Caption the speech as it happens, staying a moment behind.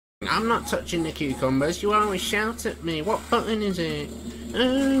I'm not touching the cucumbers. You always shout at me. What button is it?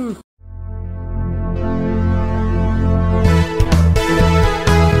 Oh.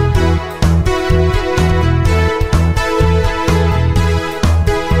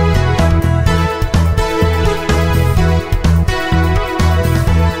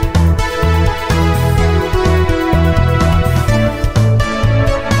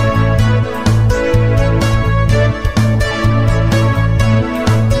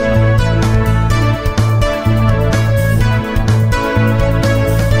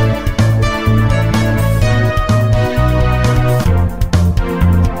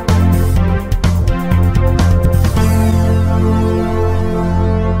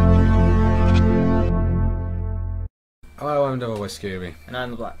 Hello, I'm DevilboyScooby. And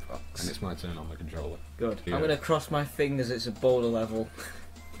I'm the Black Fox. And it's my turn on the controller. Good. Yeah. I'm going to cross my fingers it's a boulder level.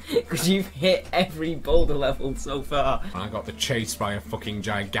 Because you've hit every boulder level so far. And I got the chased by a fucking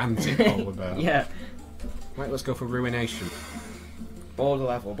gigantic polar bear. Yeah. Right, let's go for Ruination. Boulder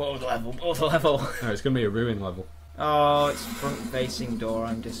level, boulder level, boulder level. No, it's going to be a ruin level. Oh, it's front-facing door,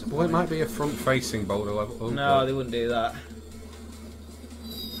 I'm disappointed. Well, it might be a front-facing boulder level. Oh, no, God. they wouldn't do that.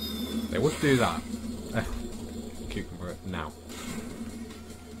 They would do that. Cucumber now.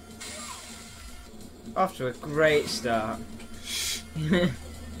 Off to a great start.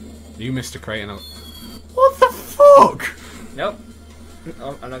 You missed a crate and what the fuck? Nope.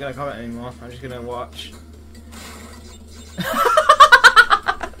 Oh, I'm not going to comment anymore. I'm just going to watch.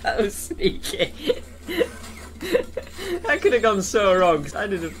 That was sneaky. That could have gone so wrong. I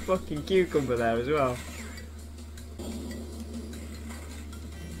did a fucking cucumber there as well.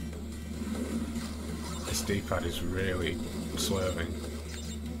 This D-pad is really swerving.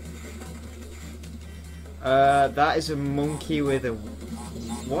 That is a monkey with a...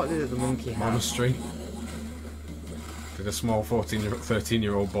 What did the monkey have? Monastery. Did a small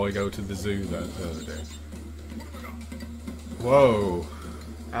 13-year-old boy go to the zoo the other day? Whoa.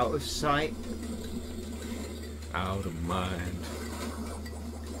 Out of sight. Out of mind.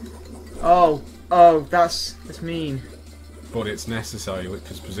 Oh, that's mean. But it's necessary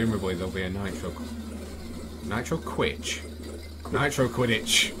because presumably there'll be a nitro quitch. Nitro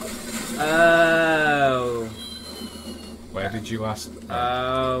Quidditch. Oh. Where did you last?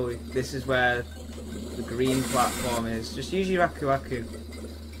 Oh, this is where the green platform is. Just use your Aku Aku.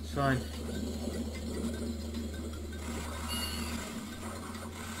 It's fine.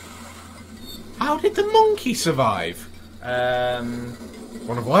 How did the monkey survive?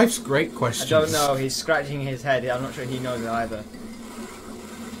 One of life's great questions. I don't know. He's scratching his head. I'm not sure he knows it either.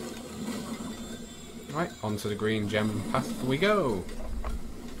 Right, onto the green gem path we go.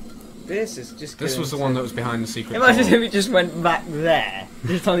 This is just. This was the one that was behind the secret Imagine door. if it just went back there,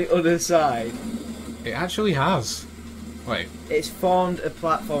 just on the other side. It actually has. Wait. It's formed a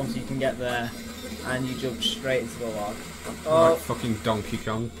platform so you can get there, and you jump straight into the log. Oh, Like fucking Donkey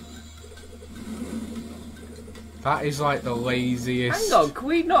Kong. That is like the laziest. hang on, can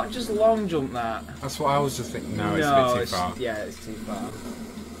we not just long jump that? That's what I was just thinking. No, it's a bit too far. Yeah, it's too far.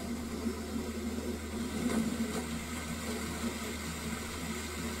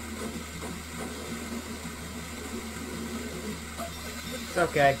 It's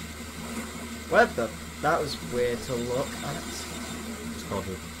okay. What the? That was weird to look at. It's called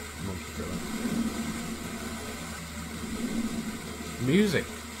a monkey gorilla. Music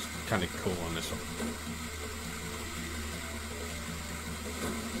is kind of cool on this one.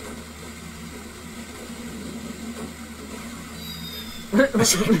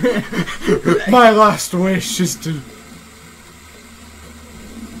 My last wish is to...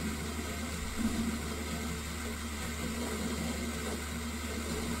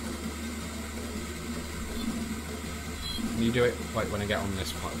 Can you do it like when I get on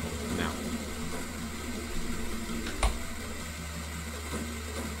this platform? Now.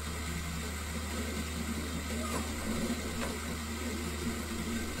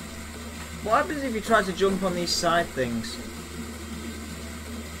 What happens if you try to jump on these side things?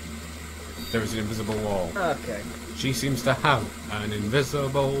 There is an invisible wall. Okay. She seems to have an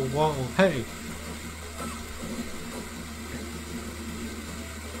invisible wall. Hey!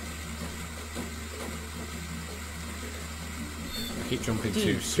 I keep jumping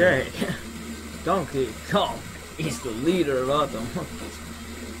too soon. Okay. Donkey Kong is the leader of other monkeys.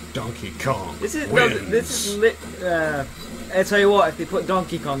 Donkey Kong This is wins. no, this is lit. I tell you what, if they put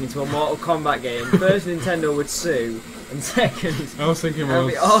Donkey Kong into a Mortal Kombat game, first Nintendo would sue, and second, I was thinking that'd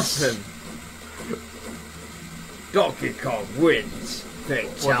be more... awesome. Donkey Kong wins.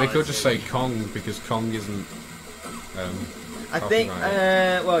 Well, they could just say Kong because Kong isn't. I think.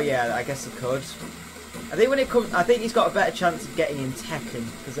 copyrighted. Well, yeah, I guess they could. I think when it comes, I think he's got a better chance of getting in Tekken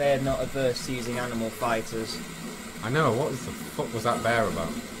because they are not averse to using animal fighters. I know. What the fuck was that bear about?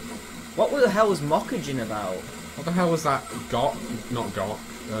 What the hell was Mokujin about? What the hell was that? Not Gok.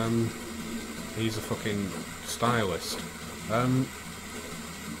 He's a fucking stylist.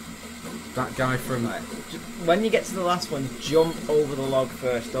 That guy from. Right. When you get to the last one, jump over the log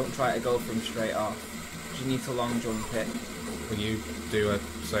first. Don't try to go from straight off. You need to long jump it. Will you do a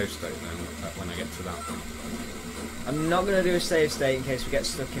save state then when I get to that? I'm not going to do a save state in case we get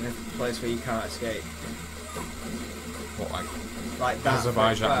stuck in a place where you can't escape. What, like that?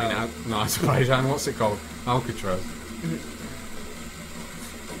 Azerbaijan? Well. No, Azerbaijan. What's it called? Alcatraz.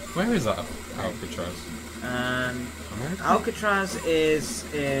 Where is that? Alcatraz. America? Alcatraz is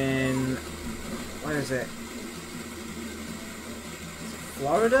in. Where is it?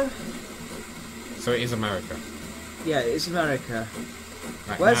 Florida? So it is America. Yeah, it's America.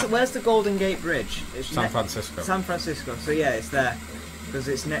 Right, Where's the Golden Gate Bridge? It's San Francisco. San Francisco. So yeah, it's there because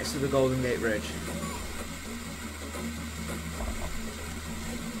it's next to the Golden Gate Bridge.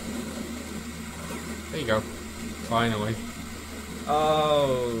 There you go. Finally.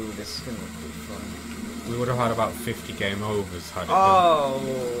 Oh, this is gonna be fun. We would have had about 50 game overs had it been. Oh,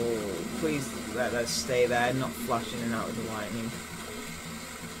 please let us stay there, not flash in and out of the lightning.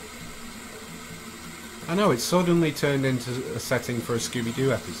 I know, it's suddenly turned into a setting for a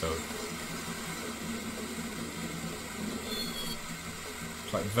Scooby-Doo episode.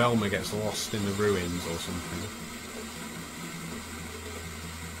 It's like Velma gets lost in the ruins or something.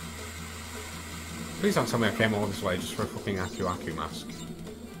 Please don't tell me I came all this way just for a fucking Aku Aku mask.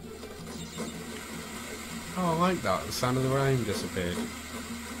 Oh, I like that. The sound of the rain disappeared.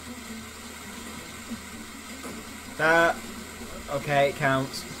 Okay, it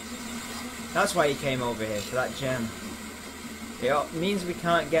counts. That's why he came over here, for that gem. It means we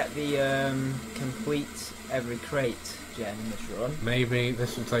can't get the complete every crate gem in this run. Maybe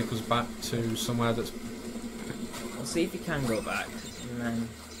this will take us back to somewhere that's... We'll see if we can go back, and then...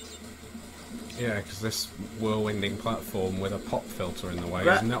 Yeah, because this whirlwinding platform with a pop filter in the way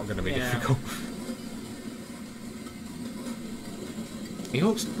is not going to be difficult. He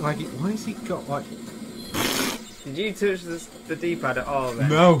looks like... Why has he got, like... Did you touch the D-pad at all then?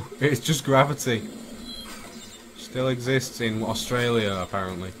 No, it's just gravity. Still exists in Australia,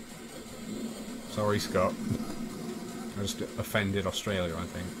 apparently. Sorry, Scott. I just offended Australia, I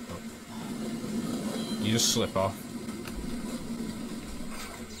think. But you just slip off.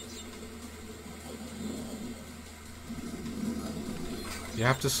 You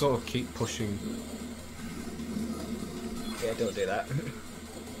have to sort of keep pushing. Yeah, don't do that.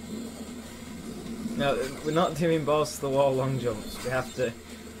 No, we're not doing balls to the wall long jumps. We have to...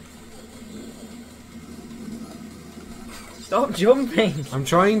 Stop jumping! I'm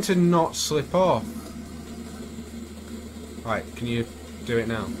trying to not slip off. Right, can you do it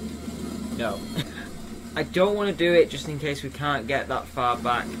now? No. I don't want to do it just in case we can't get that far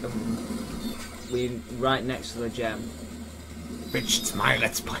back and we're right next to the gem. Bitch, it's my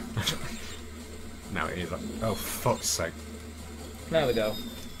let's play. No, it is. Oh, fuck's sake. There we go.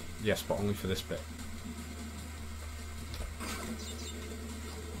 Yes, but only for this bit.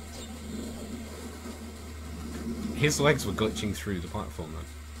 His legs were glitching through the platform then.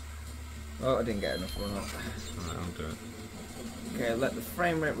 Oh, I didn't get enough run up. Alright, I'll do it. Okay, let the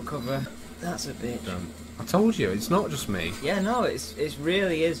frame rate recover. That's a bitch. Done. I told you, it's not just me. Yeah, no, it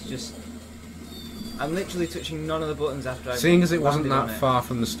really is just... I'm literally touching none of the buttons after I... Seeing as it wasn't landed that on it. far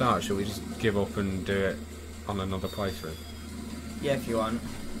from the start, shall we just give up and do it on another playthrough? Yeah, if you want.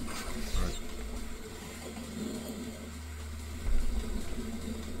 Right.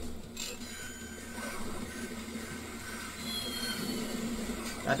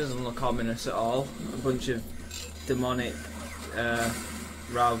 That doesn't look ominous at all. A bunch of demonic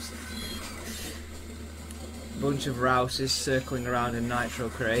rouses circling around a nitro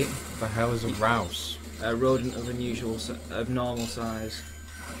crate. What the hell is a rouse? A rodent of normal size.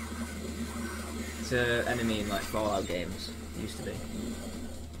 It's an enemy in like Fallout games. It used to be.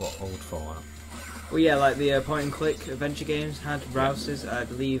 What, old Fallout? Well, yeah, like the point and click adventure games had rouses. I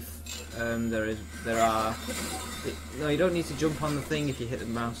believe there are. No, you don't need to jump on the thing if you hit the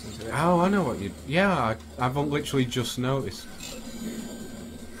mouse into it. Oh, I know what you... Yeah, I've literally just noticed.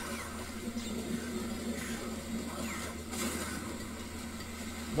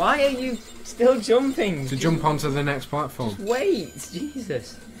 Why are you still jumping? To jump onto the next platform. Just wait,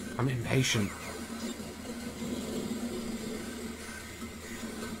 Jesus. I'm impatient.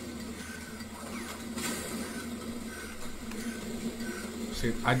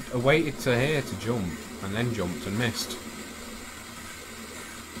 See, I waited to here to jump, and then jumped and missed.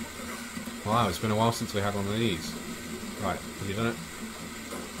 Wow, it's been a while since we had one of these. Right, have you done it?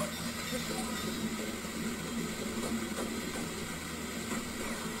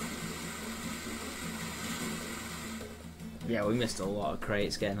 Yeah, we missed a lot of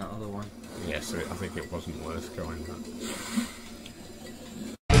crates getting that other one. Yes, I think it wasn't worth going that.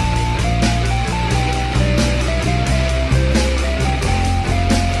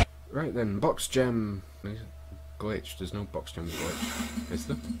 Right then, box gem glitch. There's no box gem glitch, is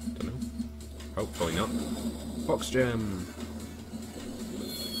there? Don't know. Hopefully not. Box gem.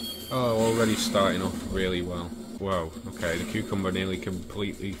 Oh, already starting off really well. Whoa. Okay, the cucumber nearly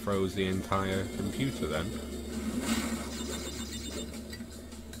completely froze the entire computer then.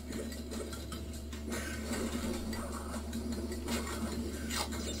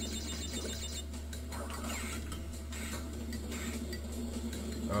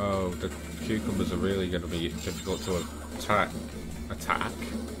 Oh, the cucumbers are really going to be difficult to attack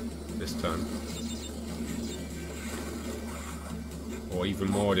this turn. Or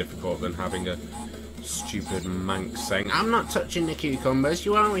even more difficult than having a stupid Manx saying, I'm not touching the cucumbers,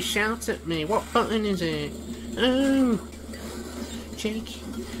 you always shout at me. What button is it? Oh! Jake.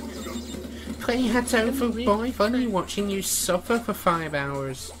 Play hat over, boy. Funny watching you suffer for 5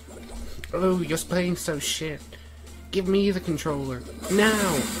 hours. Oh, you're playing so shit. Give me the controller.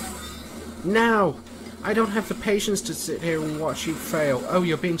 Now! Now! I don't have the patience to sit here and watch you fail. Oh,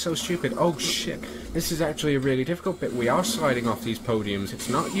 you're being so stupid. Oh, shit. This is actually a really difficult bit. We are sliding off these podiums. It's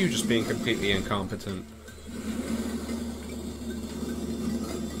not you just being completely incompetent.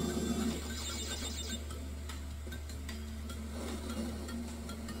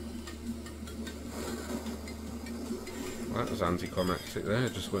 Well, that was anticlimactic there.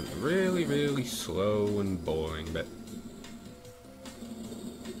 It just went really, really slow and boring bit.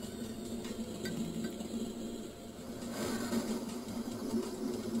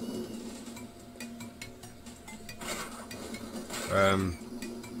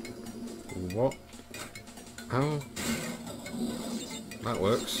 What? How? That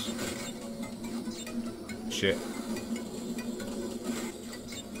works. Shit.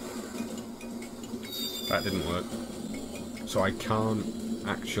 That didn't work. So I can't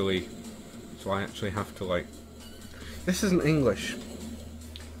actually... So I actually have to, like... This isn't English.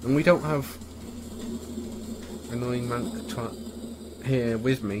 And we don't have... annoying man here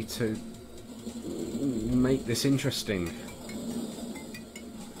with me to... make this interesting.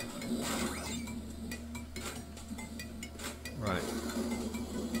 Right.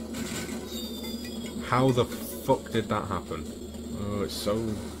 How the fuck did that happen? Oh, it's so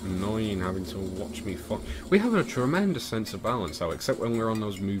annoying having to watch me fuck. We have a tremendous sense of balance though, except when we're on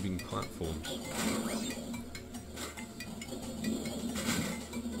those moving platforms.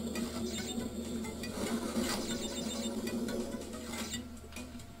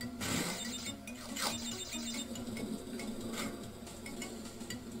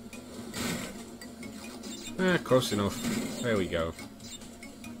 Close enough. There we go.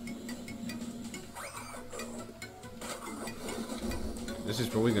 This is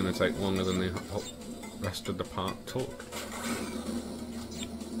probably going to take longer than the rest of the part took.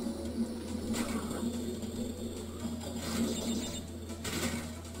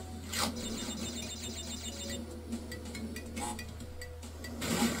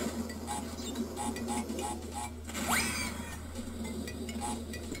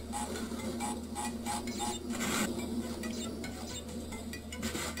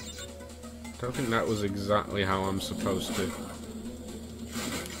 I don't think that was exactly how I'm supposed to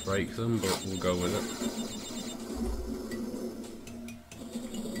break them, but we'll go with it.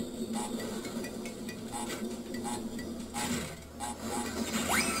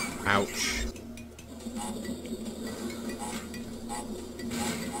 Ouch.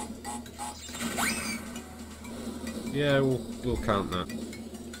 Yeah, we'll count that.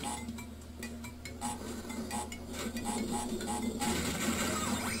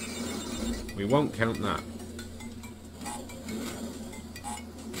 We won't count that.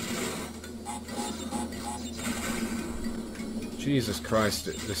 Jesus Christ,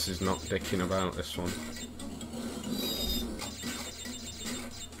 this is not dicking about, this one.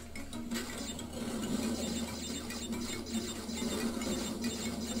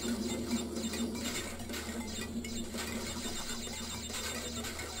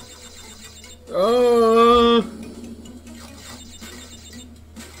 Oh!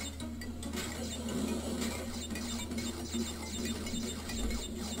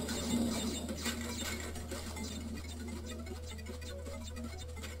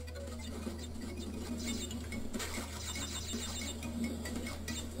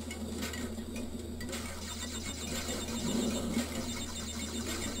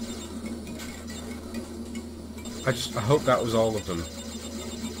 I hope that was all of them.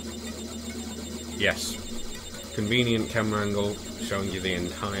 Yes. Convenient camera angle showing you the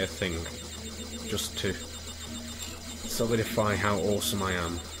entire thing. Just to solidify how awesome I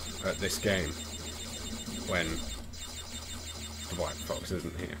am at this game when the Black Fox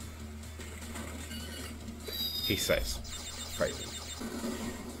isn't here. He says. Crazy.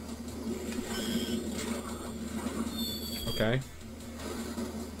 Okay.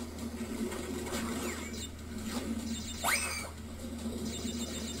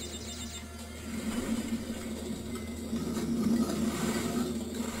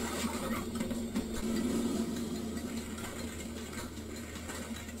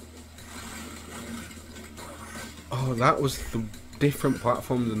 Oh, that was the different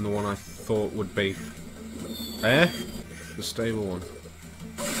platform than the one I thought would be. Eh? The stable one.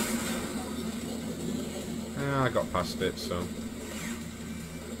 I got past it, so...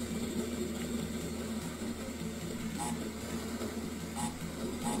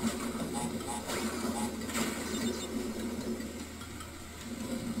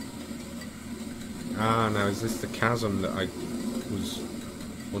 Ah, now is this the chasm that I was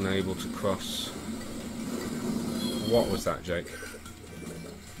unable to cross? What was that, Jake?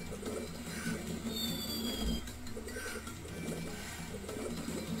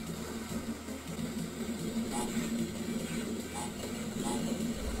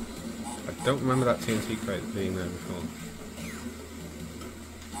 I don't remember that TNT crate being there before.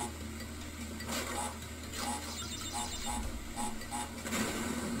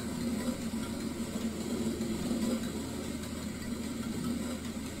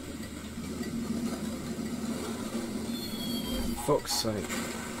 Fuck's sake.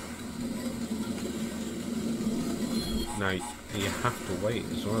 Now, you have to wait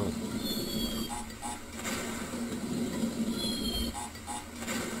as well.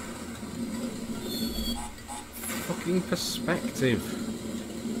 Fucking perspective.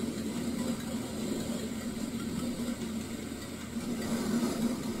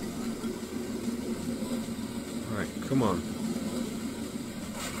 Right, come on.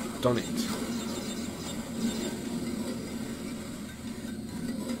 Done it.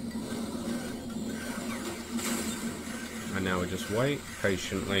 And now we just wait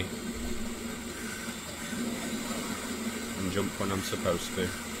patiently and jump when I'm supposed to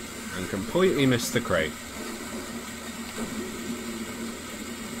and completely miss the crate.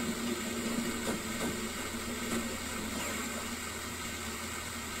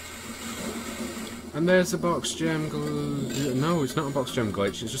 And there's a box gem no, it's not a box gem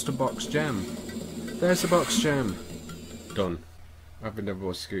glitch, it's just a box gem. There's a box gem. Done. I've been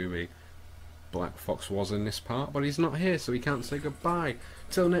DevilboyScooby. Black Fox was in this part, but he's not here, so he can't say goodbye.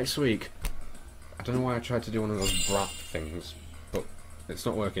 Till next week. I don't know why I tried to do one of those brat things, but it's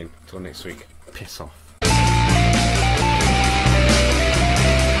not working. Till next week. Piss off.